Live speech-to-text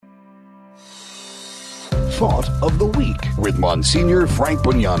Thought of the Week with Monsignor Frank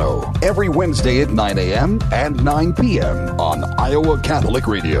Bugnano. Every Wednesday at 9 a.m. and 9 p.m. on Iowa Catholic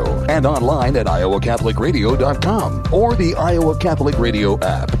Radio and online at iowacatholicradio.com or the Iowa Catholic Radio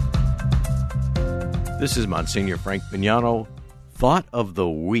app. This is Monsignor Frank Bugnano, Thought of the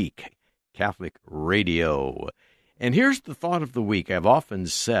Week, Catholic Radio. And here's the thought of the week. I've often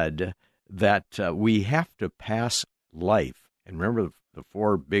said that we have to pass life. And remember the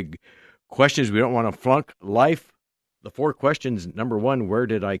four big questions. We don't want to flunk life. The four questions. Number one, where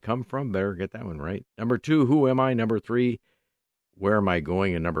did I come from? Better get that one right. Number two, who am I? Number three, where am I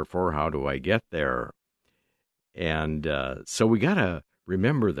going? And number four, how do I get there? And so we got to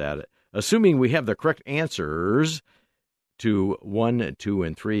remember that. Assuming we have the correct answers to 1, 2,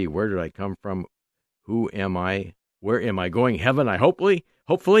 and 3, where did I come from? Who am I? Where am I going? Heaven, hopefully.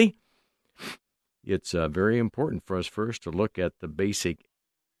 It's very important for us first to look at the basic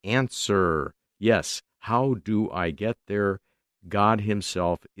answer. Yes, how do I get there? God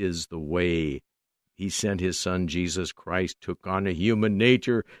himself is the way. He sent his son, Jesus Christ, took on a human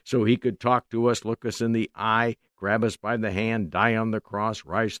nature so he could talk to us, look us in the eye, grab us by the hand, die on the cross,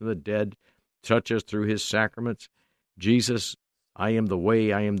 rise from the dead, touch us through his sacraments. Jesus, I am the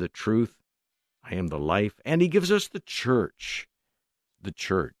way, I am the truth, I am the life. And he gives us the church. The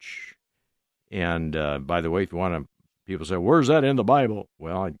church. And by the way, if you want to, people say, where's that in the Bible?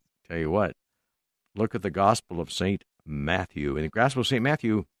 Well, I tell you what, look at the Gospel of St. Matthew. In the Gospel of St.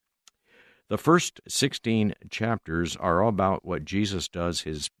 Matthew, the first 16 chapters are all about what Jesus does,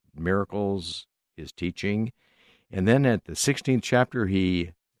 his miracles, his teaching. And then at the 16th chapter,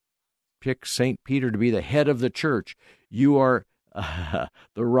 he picks St. Peter to be the head of the church. You are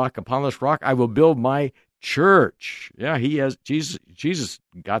the rock. Upon this rock I will build my church. Yeah, he has. Jesus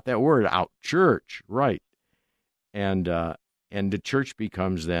got that word out. Church, right? And the church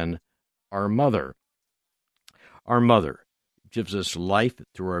becomes then our mother. Our mother gives us life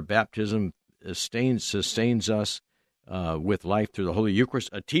through our baptism, sustains us with life through the Holy Eucharist.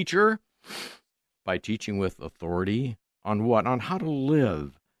 A teacher, by teaching with authority on what? On how to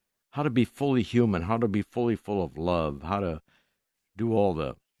live, how to be fully human, how to be fully full of love, how to do all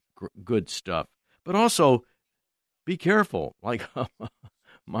the good stuff. But also, be careful. Like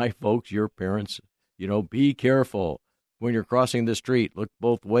my folks, your parents, be careful when you're crossing the street. Look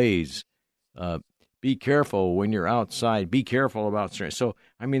both ways. Be careful when you're outside. Be careful about strangers. So,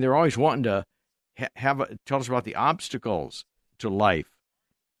 they're always wanting to tell us about the obstacles to life.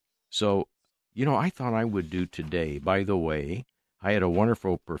 So, I thought I would do today. By the way, I had a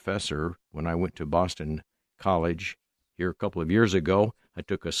wonderful professor when I went to Boston College here a couple of years ago. I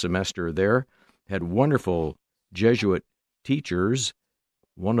took a semester there. Had wonderful Jesuit teachers.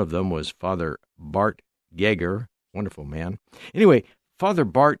 One of them was Father Bart Geiger, wonderful man. Anyway, Father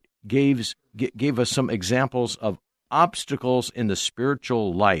Bart gave us some examples of obstacles in the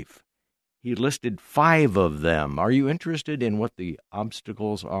spiritual life. He listed 5 of them. Are you interested in what the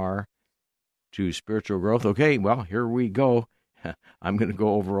obstacles are to spiritual growth? Okay, well, here we go. I'm going to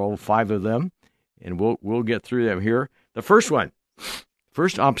go over all 5 of them, and we'll get through them here. The first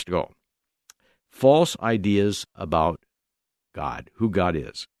obstacle. False ideas about God, who God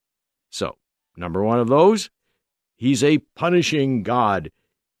is. So, number 1 of those, he's a punishing God.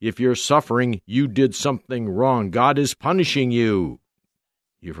 If you're suffering, you did something wrong. God is punishing you.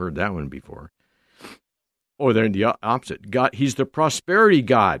 You've heard that one before. Or they're the opposite. God, he's the prosperity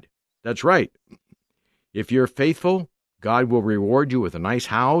God. That's right. If you're faithful, God will reward you with a nice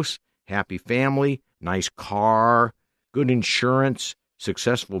house, happy family, nice car, good insurance,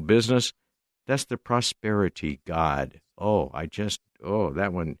 successful business. That's the prosperity God. That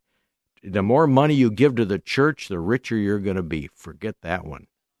one. The more money you give to the church, the richer you're going to be. Forget that one.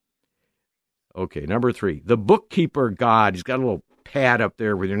 Okay, number 3, the bookkeeper God. He's got a little pad up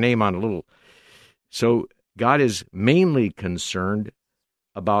there with your name on a little. So God is mainly concerned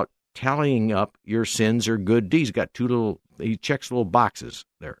about tallying up your sins or good deeds. He's got he checks little boxes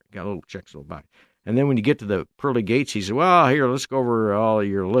there. And then when you get to the pearly gates, he says, well, here, let's go over all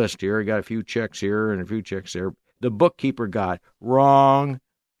your list here. I got a few checks here and a few checks there. The bookkeeper God. Wrong.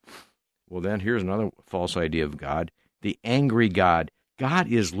 Well, then here's another false idea of God. The angry God. God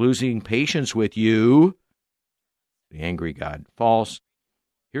is losing patience with you. The angry God. False.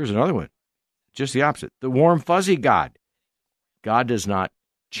 Here's another one. Just the opposite. The warm, fuzzy God. God does not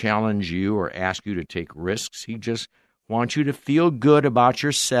challenge you or ask you to take risks. He just wants you to feel good about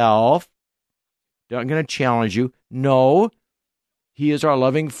yourself. Not going to challenge you. No, he is our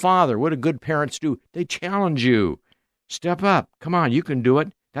loving Father. What do good parents do? They challenge you. Step up. Come on, you can do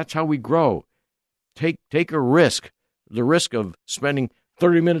it. That's how we grow. Take a risk. The risk of spending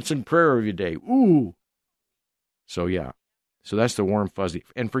 30 minutes in prayer every day. Ooh, So, yeah. So that's the warm, fuzzy.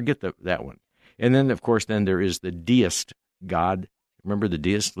 And forget that one. And then, of course, then there is the deist God. Remember the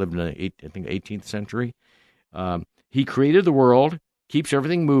deist lived in the 18th century? He created the world, keeps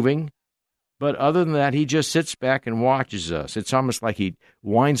everything moving, but other than that, he just sits back and watches us. It's almost like he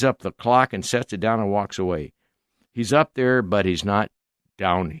winds up the clock and sets it down and walks away. He's up there, but he's not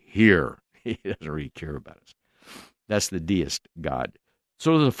down here. He doesn't really care about us. That's the deist God.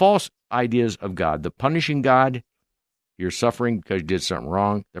 So the false ideas of God, the punishing God, you're suffering because you did something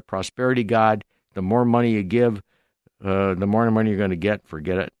wrong. The prosperity God, the more money you give, the more money you're going to get,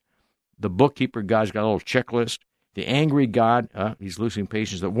 forget it. The bookkeeper God's got a little checklist. The angry God, he's losing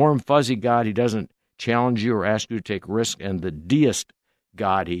patience. The warm, fuzzy God, he doesn't challenge you or ask you to take risk. And the deist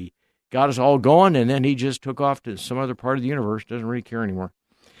God, he got us all going, and then he just took off to some other part of the universe, doesn't really care anymore.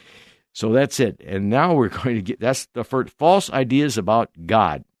 So that's it. And now we're going to get, that's the first, false ideas about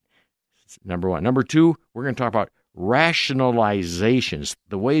God. Number one. Number two, we're going to talk about rationalizations,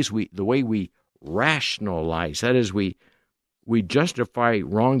 the way we rationalize. That is, we justify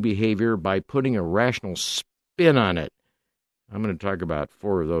wrong behavior by putting a rational spin on it. I'm going to talk about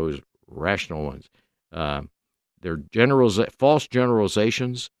 4 of those rational ones. They're false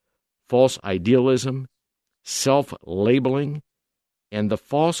generalizations, false idealism, self-labeling, and the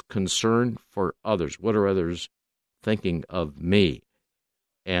false concern for others. What are others thinking of me?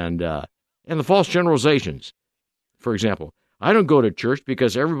 And the false generalizations. For example, I don't go to church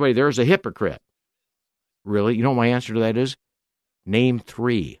because everybody there is a hypocrite. Really? You know what my answer to that is? Name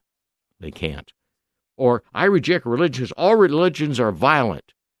 3. They can't. Or, I reject religions. All religions are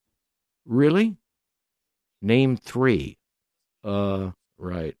violent. Really? Name 3.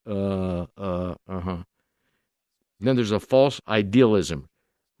 Right. Then there's a false idealism.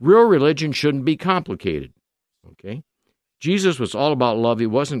 Real religion shouldn't be complicated. Okay? Jesus was all about love. He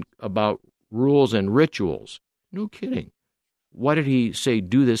wasn't about rules and rituals. No kidding. Why did he say,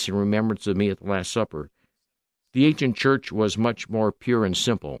 do this in remembrance of me at the Last Supper? The ancient church was much more pure and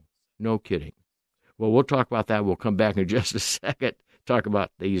simple. No kidding. Well, we'll talk about that. We'll come back in just a second, talk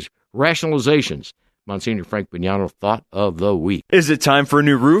about these rationalizations. Monsignor Frank Bignano, Thought of the Week. Is it time for a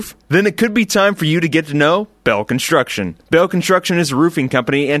new roof? Then it could be time for you to get to know Bell Construction. Bell Construction is a roofing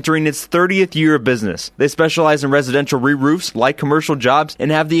company entering its 30th year of business. They specialize in residential re-roofs, light commercial jobs,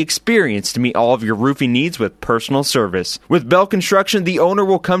 and have the experience to meet all of your roofing needs with personal service. With Bell Construction, the owner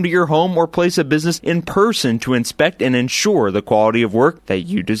will come to your home or place of business in person to inspect and ensure the quality of work that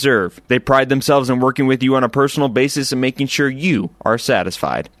you deserve. They pride themselves in working with you on a personal basis and making sure you are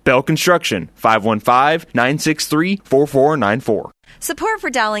satisfied. Bell Construction, 515-963-4494. Support for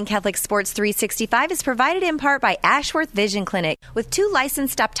Dowling Catholic Sports 365 is provided in part by Ashworth Vision Clinic with 2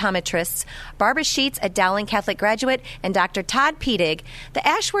 licensed optometrists, Barbara Sheets, a Dowling Catholic graduate, and Dr. Todd Pedig. The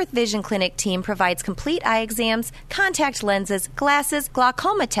Ashworth Vision Clinic team provides complete eye exams, contact lenses, glasses,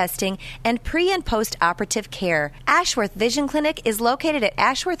 glaucoma testing, and pre- and post-operative care. Ashworth Vision Clinic is located at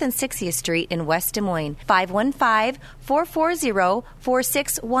Ashworth and 60th Street in West Des Moines.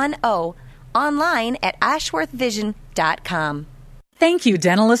 515-440-4610. Online at ashworthvision.com. Thank you,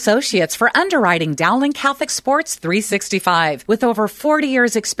 Dental Associates, for underwriting Dowling Catholic Sports 365. With over 40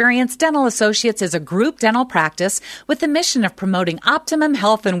 years' experience, Dental Associates is a group dental practice with the mission of promoting optimum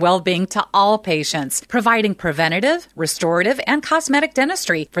health and well-being to all patients, providing preventative, restorative, and cosmetic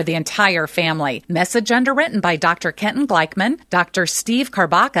dentistry for the entire family. Message underwritten by Dr. Kenton Gleichman, Dr. Steve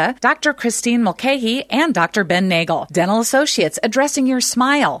Karbaka, Dr. Christine Mulcahy, and Dr. Ben Nagel. Dental Associates, addressing your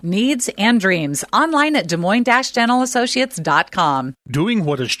smile, needs, and dreams. Online at DesMoines-DentalAssociates.com. Doing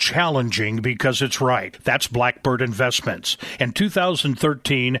what is challenging because it's right. That's Blackbird Investments. In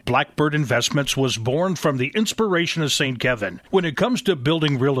 2013, Blackbird Investments was born from the inspiration of St. Kevin. When it comes to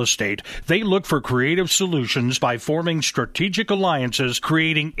building real estate, they look for creative solutions by forming strategic alliances,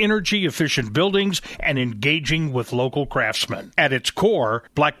 creating energy-efficient buildings, and engaging with local craftsmen. At its core,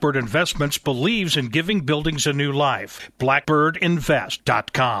 Blackbird Investments believes in giving buildings a new life.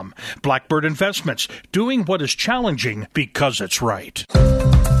 BlackbirdInvest.com. Blackbird Investments, doing what is challenging because it's right.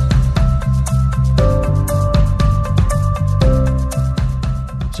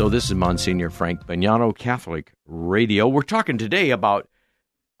 So this is Monsignor Frank Bignano, Catholic Radio. We're talking today about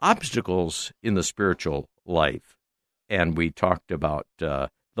obstacles in the spiritual life. And we talked about the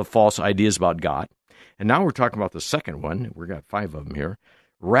false ideas about God. And now we're talking about the second one. We've got 5 of them here.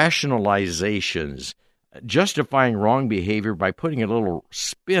 Rationalizations. Justifying wrong behavior by putting a little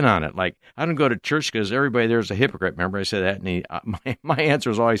spin on it. Like, I don't go to church because everybody there is a hypocrite. Remember I said that? And my answer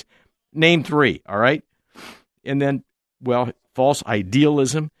is always, name 3, all right? And then, well, false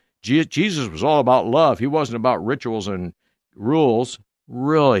idealism. Jesus was all about love. He wasn't about rituals and rules.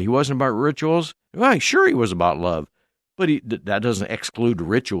 Really? He wasn't about rituals? Well, sure he was about love, but that doesn't exclude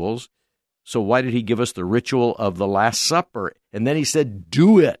rituals. So why did he give us the ritual of the Last Supper? And then he said,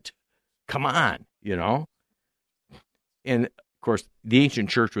 do it. Come on, And, of course, the ancient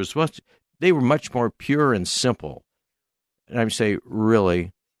church they were much more pure and simple. And I would say,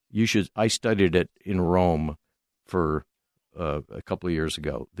 really, I studied it in Rome for a couple of years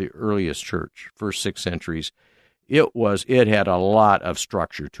ago, the earliest church, first 6 centuries. It had a lot of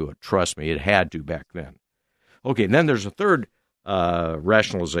structure to it. Trust me, it had to back then. Okay, and then there's a third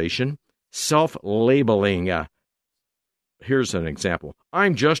rationalization, self-labeling. Here's an example.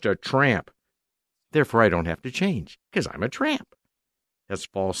 I'm just a tramp. Therefore, I don't have to change because I'm a tramp. That's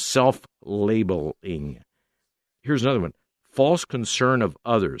false self-labeling. Here's another one. False concern of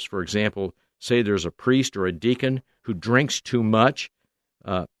others. For example, say there's a priest or a deacon who drinks too much,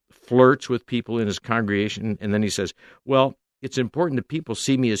 flirts with people in his congregation, and then he says, well, it's important that people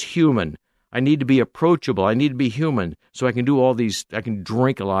see me as human. I need to be approachable. I need to be human so I can do all these, I can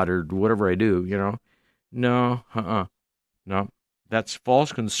drink a lot or whatever I do, No, no. That's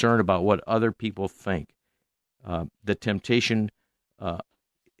false concern about what other people think. The temptation,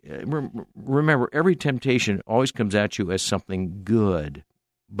 remember, every temptation always comes at you as something good,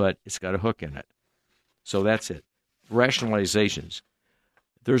 but it's got a hook in it. So that's it. Rationalizations.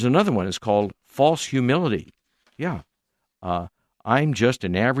 There's another one. It's called false humility. Yeah. I'm just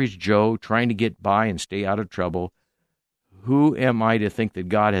an average Joe trying to get by and stay out of trouble. Who am I to think that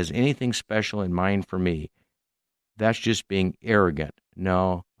God has anything special in mind for me? That's just being arrogant.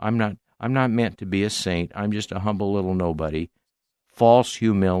 No, I'm not meant to be a saint. I'm just a humble little nobody. False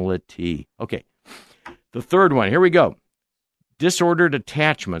humility. Okay. The third one. Here we go. Disordered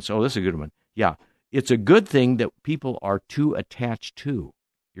attachments. Oh, this is a good one. Yeah. It's a good thing that people are too attached to.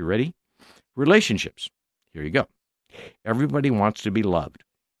 You ready? Relationships. Here you go. Everybody wants to be loved.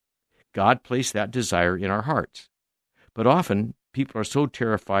 God placed that desire in our hearts. But often, people are so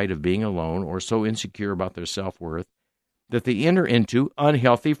terrified of being alone or so insecure about their self-worth that they enter into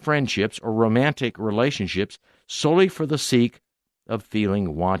unhealthy friendships or romantic relationships solely for the sake of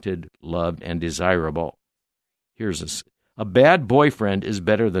feeling wanted, loved, and desirable. Here's this. A bad boyfriend is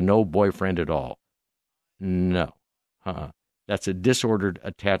better than no boyfriend at all. No. That's a disordered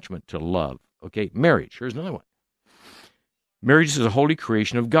attachment to love. Okay, marriage. Here's another one. Marriage is a holy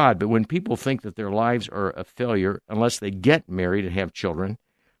creation of God, but when people think that their lives are a failure unless they get married and have children,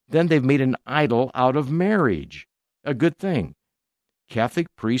 then they've made an idol out of marriage. A good thing.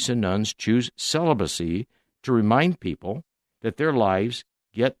 Catholic priests and nuns choose celibacy to remind people that their lives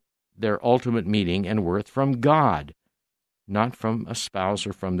get their ultimate meaning and worth from God, not from a spouse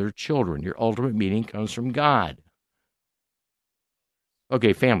or from their children. Your ultimate meaning comes from God.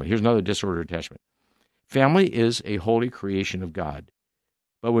 Okay, family. Here's another disordered attachment. Family is a holy creation of God.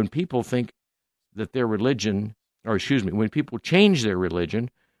 But when people think that their religion, when people change their religion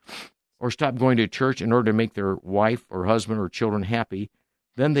or stop going to church in order to make their wife or husband or children happy,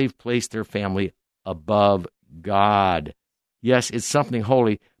 then they've placed their family above God. Yes, it's something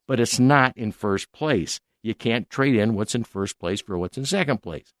holy, but it's not in first place. You can't trade in what's in first place for what's in second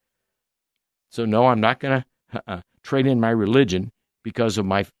place. So no, I'm not going to trade in my religion because of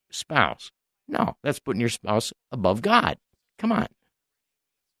my spouse. No, that's putting your spouse above God. Come on.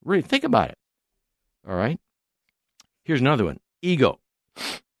 Really, think about it. All right? Here's another one. Ego.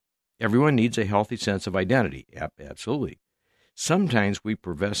 Everyone needs a healthy sense of identity. Absolutely. Sometimes we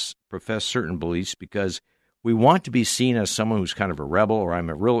profess certain beliefs because we want to be seen as someone who's kind of a rebel, or I'm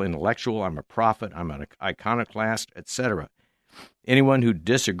a real intellectual, I'm a prophet, I'm an iconoclast, etc. Anyone who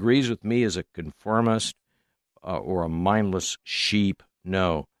disagrees with me is a conformist or a mindless sheep.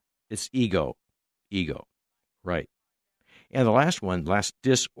 No, it's ego. Ego. Right. And the last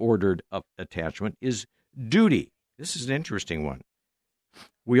disordered attachment is duty. This is an interesting one.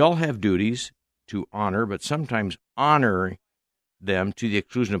 We all have duties to honor, but sometimes honor them to the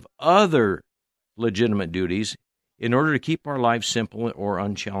exclusion of other legitimate duties in order to keep our lives simple or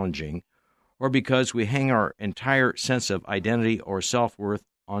unchallenging, or because we hang our entire sense of identity or self-worth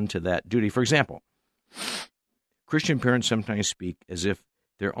onto that duty. For example, Christian parents sometimes speak as if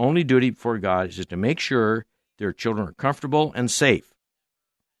their only duty before God is to make sure their children are comfortable and safe.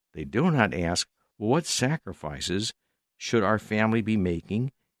 They do not ask, well, what sacrifices should our family be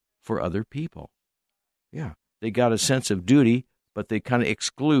making for other people? Yeah, they got a sense of duty, but they kind of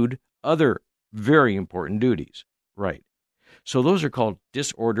exclude other very important duties. Right. So those are called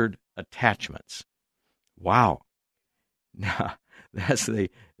disordered attachments. Wow. Now, that's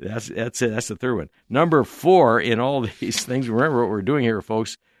it. That's the third one. Number 4 in all these things. Remember what we're doing here,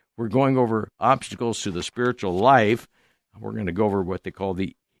 folks. We're going over obstacles to the spiritual life. We're going to go over what they call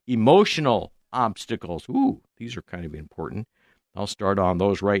the emotional obstacles. Ooh, these are kind of important. I'll start on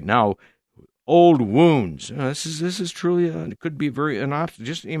those right now. Old wounds. This is truly it could be an obstacle,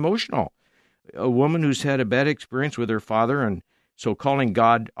 just emotional. A woman who's had a bad experience with her father, and so calling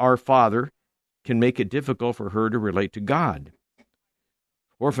God our Father can make it difficult for her to relate to God.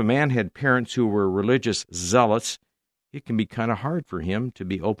 Or if a man had parents who were religious zealots, it can be kind of hard for him to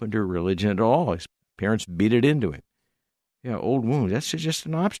be open to religion at all. His parents beat it into him. Yeah, old wounds. That's just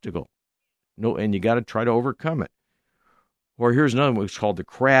an obstacle. No, and you got to try to overcome it. Or here's another one. It's called the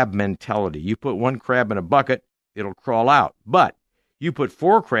crab mentality. You put one crab in a bucket, it'll crawl out. But you put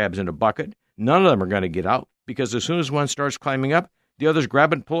 4 crabs in a bucket, none of them are going to get out, because as soon as one starts climbing up, the others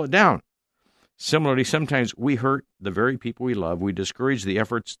grab it and pull it down. Similarly, sometimes we hurt the very people we love. We discourage the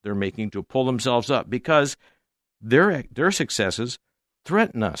efforts they're making to pull themselves up because their successes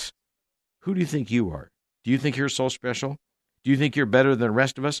threaten us. Who do you think you are? Do you think you're so special? Do you think you're better than the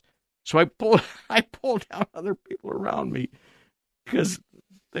rest of us? So I pull down other people around me because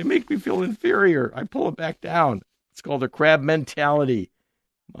they make me feel inferior. I pull it back down. It's called the crab mentality.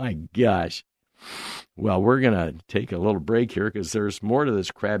 My gosh. Well, we're going to take a little break here because there's more to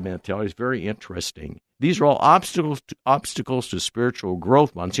this crab mentality. It's very interesting. These are all obstacles to spiritual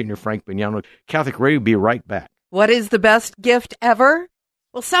growth. Monsignor Frank Bignano, Catholic Radio. Be right back. What is the best gift ever?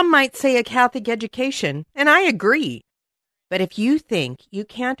 Well, some might say a Catholic education, and I agree. But if you think you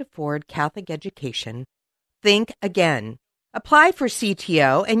can't afford Catholic education, think again. Apply for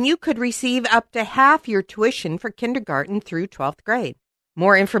CTO, and you could receive up to half your tuition for kindergarten through 12th grade.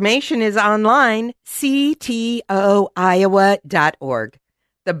 More information is online, ctoiowa.org.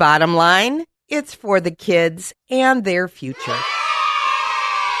 The bottom line, it's for the kids and their future.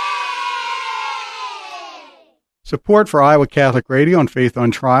 Support for Iowa Catholic Radio and Faith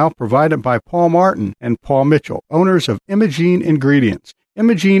on Trial provided by Paul Martin and Paul Mitchell, owners of Imogene Ingredients.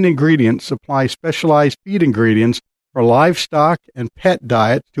 Imogene Ingredients supply specialized feed ingredients for livestock and pet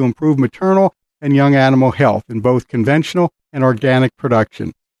diets to improve maternal and young animal health in both conventional and organic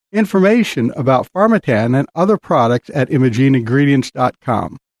production. Information about Pharmatan and other products at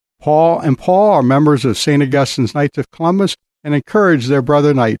ImogeneIngredients.com. Paul and Paul are members of St. Augustine's Knights of Columbus and encourage their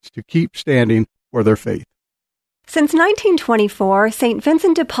brother knights to keep standing for their faith. Since 1924, St.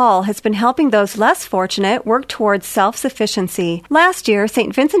 Vincent de Paul has been helping those less fortunate work towards self-sufficiency. Last year,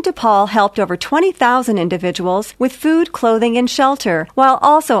 St. Vincent de Paul helped over 20,000 individuals with food, clothing, and shelter, while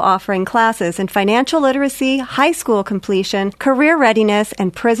also offering classes in financial literacy, high school completion, career readiness,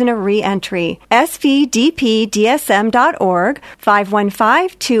 and prisoner re-entry. svdpdsm.org,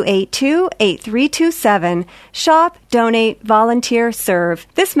 515-282-8327. Shop, donate, volunteer, serve.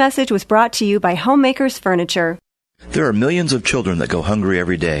 This message was brought to you by Homemakers Furniture. There are millions of children that go hungry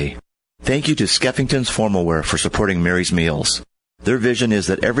every day. Thank you to Skeffington's Formalware for supporting Mary's Meals. Their vision is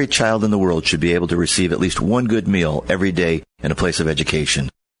that every child in the world should be able to receive at least one good meal every day in a place of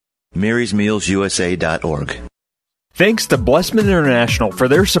education. MarysMealsUSA.org. Thanks to Blessman International for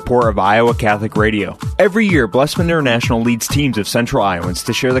their support of Iowa Catholic Radio. Every year, Blessman International leads teams of Central Iowans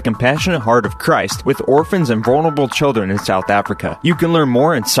to share the compassionate heart of Christ with orphans and vulnerable children in South Africa. You can learn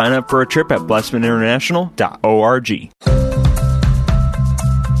more and sign up for a trip at blessmaninternational.org.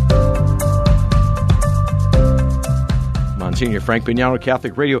 Monsignor Frank Bignano,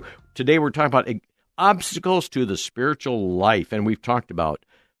 Catholic Radio. Today we're talking about obstacles to the spiritual life, and we've talked about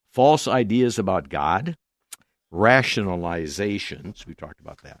false ideas about God, rationalizations, we talked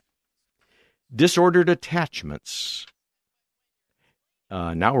about that, disordered attachments.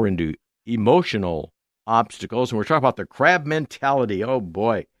 Now we're into emotional obstacles, and we're talking about the crab mentality. Oh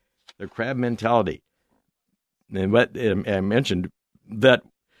boy, the crab mentality. And what I mentioned that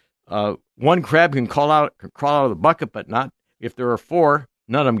one crab can crawl out of the bucket, but not if there are 4.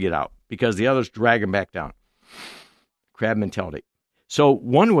 None of them get out because the others drag them back down. Crab mentality. So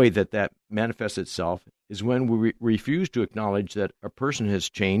one way that manifests itself is when we refuse to acknowledge that a person has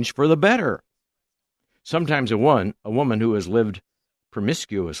changed for the better. Sometimes a woman who has lived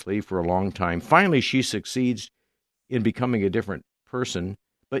promiscuously for a long time, finally she succeeds in becoming a different person,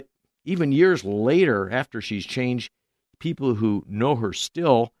 but even years later, after she's changed, people who know her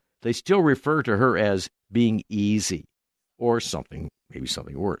they still refer to her as being easy or maybe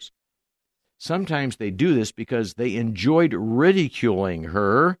something worse. Sometimes they do this because they enjoyed ridiculing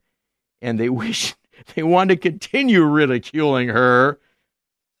her and they wish they want to continue ridiculing her.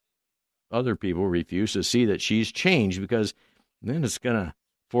 Other people refuse to see that she's changed because then it's going to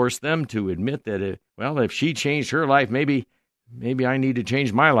force them to admit that, if she changed her life, maybe I need to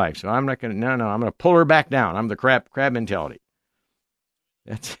change my life. So I'm not going to, I'm going to pull her back down. I'm the crab mentality.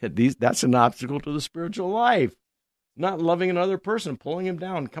 That's an obstacle to the spiritual life. not loving another person, pulling him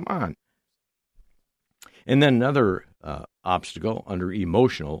down. Come on. And then another obstacle under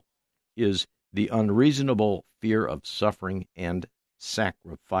emotional is the unreasonable fear of suffering and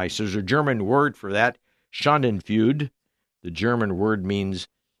sacrifice. There's a German word for that, Schadenfreude. The German word means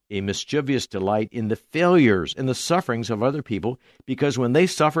a mischievous delight in the failures and the sufferings of other people, because when they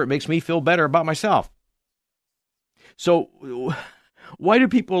suffer, it makes me feel better about myself. So why do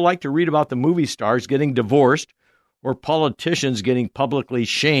people like to read about the movie stars getting divorced or politicians getting publicly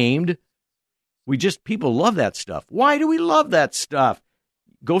shamed? People love that stuff. Why do we love that stuff?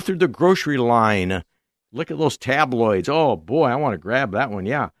 Go through the grocery line. Look at those tabloids. Oh, boy, I want to grab that one.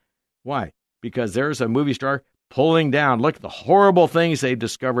 Yeah. Why? Because there's a movie star pulling down. Look at the horrible things they've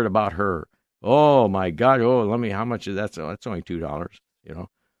discovered about her. Oh, my God. Oh, how much is that? That's only $2,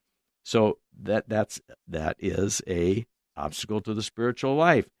 So that is a obstacle to the spiritual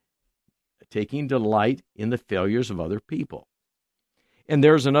life, taking delight in the failures of other people. And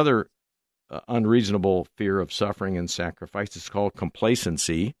there's another unreasonable fear of suffering and sacrifice. It's called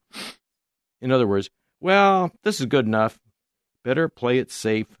complacency. In other words, well, this is good enough. Better play it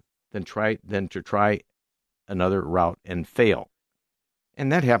safe than to try another route and fail.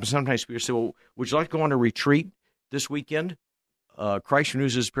 And that happens sometimes. People say, well, would you like to go on a retreat this weekend? Christ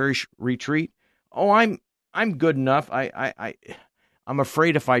Renews His Parish retreat. Oh, I'm good enough. I'm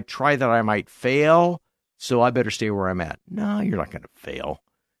afraid if I try that I might fail, so I better stay where I'm at. No, you're not going to fail.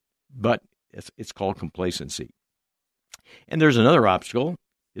 But it's called complacency. And there's another obstacle.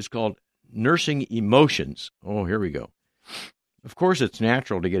 It's called nursing emotions. Oh, here we go. Of course, it's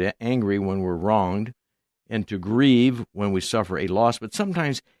natural to get angry when we're wronged and to grieve when we suffer a loss, but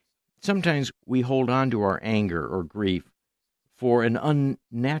sometimes we hold on to our anger or grief for an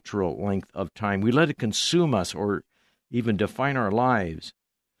unnatural length of time. We let it consume us or even define our lives.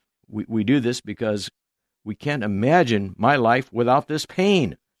 We do this because we can't imagine my life without this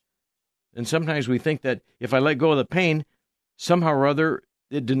pain. And sometimes we think that if I let go of the pain, somehow or other,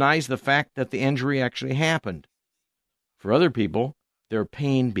 it denies the fact that the injury actually happened. For other people, their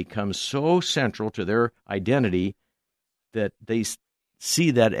pain becomes so central to their identity that they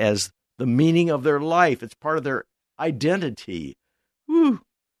see that as the meaning of their life. It's part of their identity. Whew.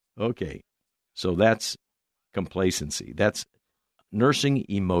 Okay, so that's complacency. That's nursing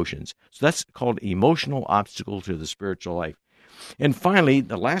emotions. So that's called emotional obstacle to the spiritual life. And finally,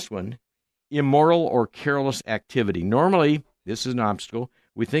 the last one, immoral or careless activity. Normally, this is an obstacle.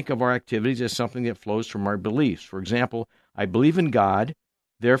 We think of our activities as something that flows from our beliefs. For example, I believe in God,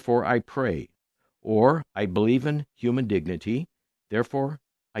 therefore I pray. Or I believe in human dignity, therefore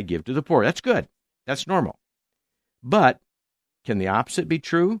I give to the poor. That's good. That's normal. But can the opposite be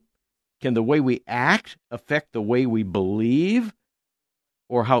true? Can the way we act affect the way we believe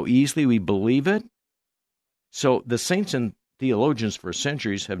or how easily we believe it? So the saints and theologians for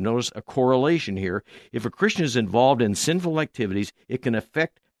centuries have noticed a correlation here. If a Christian is involved in sinful activities, it can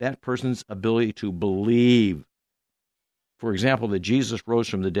affect that person's ability to believe. For example, that Jesus rose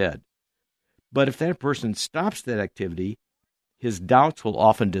from the dead. But if that person stops that activity, his doubts will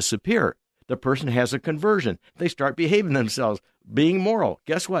often disappear. The person has a conversion. They start behaving themselves, being moral.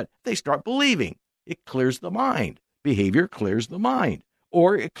 Guess what? They start believing. It clears the mind. Behavior clears the mind,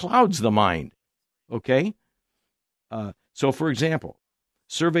 or it clouds the mind. Okay? So, for example,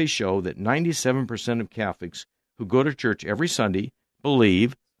 surveys show that 97% of Catholics who go to church every Sunday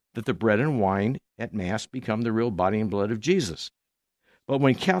believe that the bread and wine at Mass become the real body and blood of Jesus. But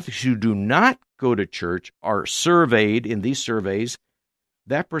when Catholics who do not go to church are surveyed in these surveys,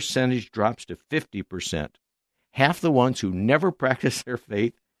 that percentage drops to 50%. Half the ones who never practice their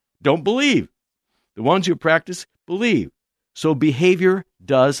faith don't believe. The ones who practice believe. So behavior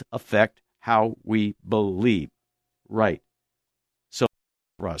does affect how we believe. Right. So,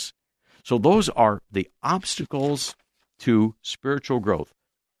 Russ. So those are the obstacles to spiritual growth.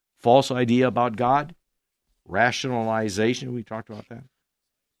 False idea about God, rationalization, we talked about that,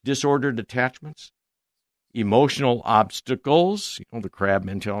 disordered attachments, emotional obstacles, the crab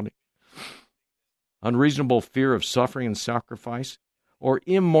mentality, unreasonable fear of suffering and sacrifice, or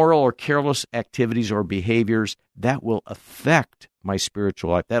immoral or careless activities or behaviors that will affect my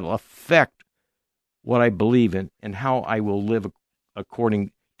spiritual life. That will affect what I believe in and how I will live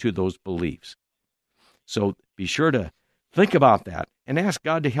according to those beliefs. So be sure to think about that and ask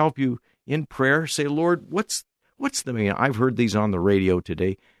God to help you in prayer. Say, Lord, what's the meaning? I've heard these on the radio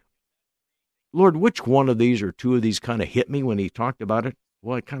today. Lord, which one of these or two of these kind of hit me when he talked about it?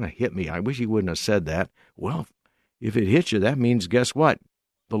 Well, it kind of hit me. I wish he wouldn't have said that. Well, if it hits you, that means, guess what?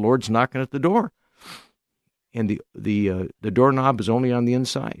 The Lord's knocking at the door. And the doorknob is only on the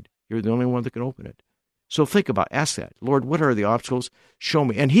inside. You're the only one that can open it. So ask that. Lord, what are the obstacles? Show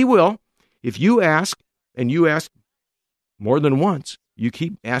me. And He will. If you ask, and you ask more than once, you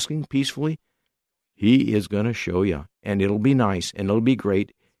keep asking peacefully, He is going to show you. And it'll be nice, and it'll be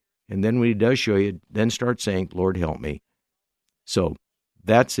great. And then when He does show you, then start saying, Lord, help me. So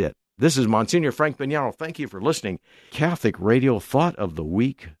that's it. This is Monsignor Frank Pugnano. Thank you for listening. Catholic Radio Thought of the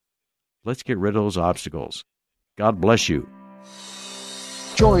Week. Let's get rid of those obstacles. God bless you.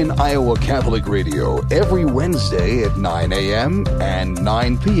 Join Iowa Catholic Radio every Wednesday at 9 a.m. and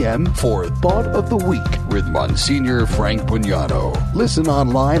 9 p.m. for Thought of the Week with Monsignor Frank Pugnano. Listen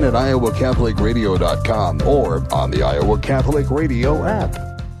online at iowacatholicradio.com or on the Iowa Catholic Radio app.